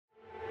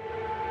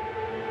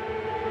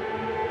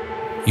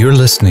You're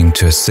listening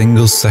to a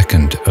single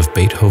second of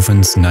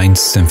Beethoven's Ninth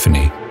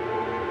Symphony,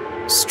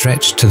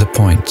 stretched to the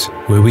point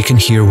where we can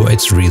hear what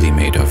it's really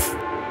made of.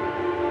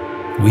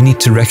 We need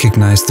to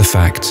recognize the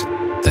fact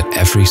that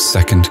every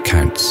second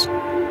counts.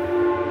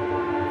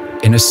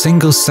 In a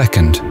single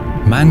second,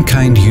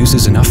 mankind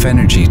uses enough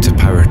energy to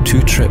power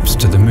 2 trips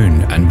to the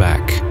moon and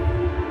back.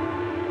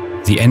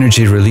 The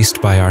energy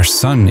released by our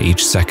sun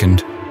each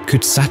second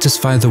could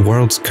satisfy the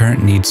world's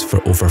current needs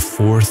for over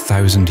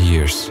 4,000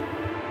 years.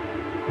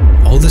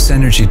 All this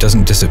energy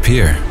doesn't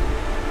disappear,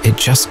 it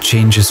just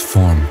changes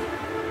form.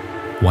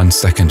 1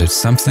 second it's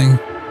something,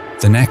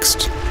 the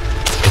next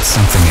it's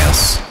something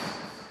else.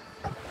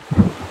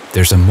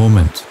 There's a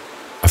moment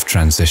of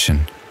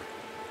transition.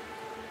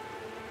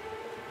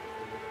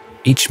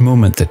 Each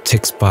moment that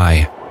ticks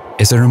by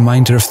is a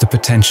reminder of the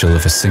potential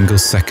of a single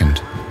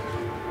second.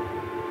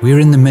 We're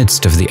in the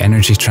midst of the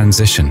energy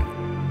transition,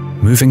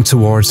 moving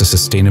towards a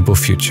sustainable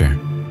future.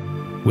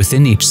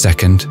 Within each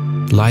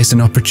second lies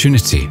an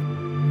opportunity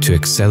to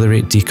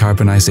accelerate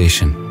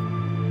decarbonisation.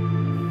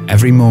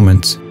 Every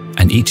moment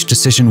and each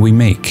decision we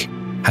make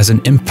has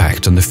an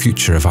impact on the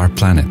future of our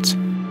planet.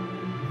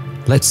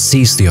 Let's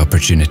seize the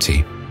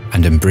opportunity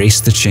and embrace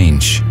the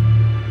change,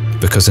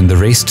 because in the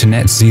race to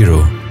net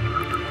zero,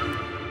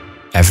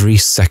 every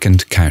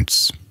second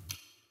counts.